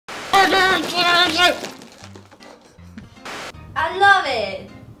I love it.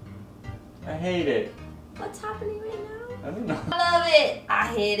 I hate it. What's happening right now? I don't know. I love it. I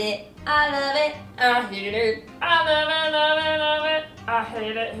hate it. I love it. I hate it. I love it, love it, love it. I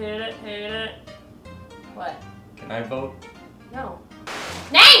hate it, hate it, hate it. What? Can I vote? No.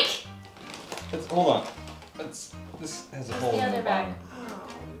 Nank! Hold on. This has a hole The in other the bag. bottom.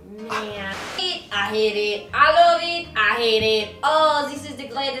 Oh man. I hate it. I love it. I hate it. Oh, this is the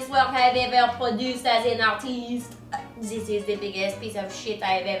greatest work I've ever produced as an artist. This is the biggest piece of shit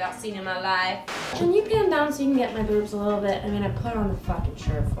I've ever seen in my life. Can you pan down so you can get my boobs a little bit? I'm gonna put on the fucking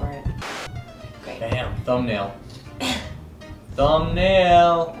shirt for it. Great. Bam. Thumbnail.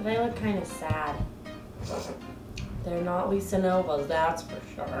 Thumbnail. They look kind of sad. They're not Lisa Nova's, that's for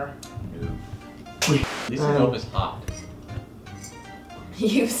sure. Lisa Nova's hot.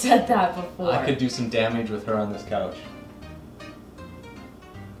 You've said that before. I could do some damage with her on this couch.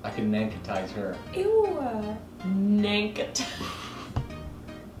 I could nankatize her. Ew. Nankatize.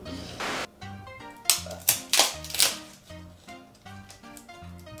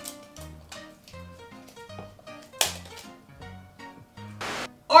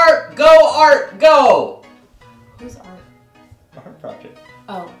 Art! Go! Art! Go! Who's Art? Art project.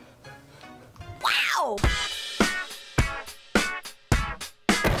 Oh. Wow!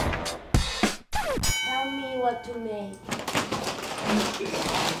 Tell me what to make.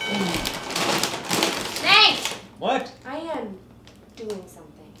 Nank! What? I am doing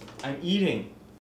something. I'm eating.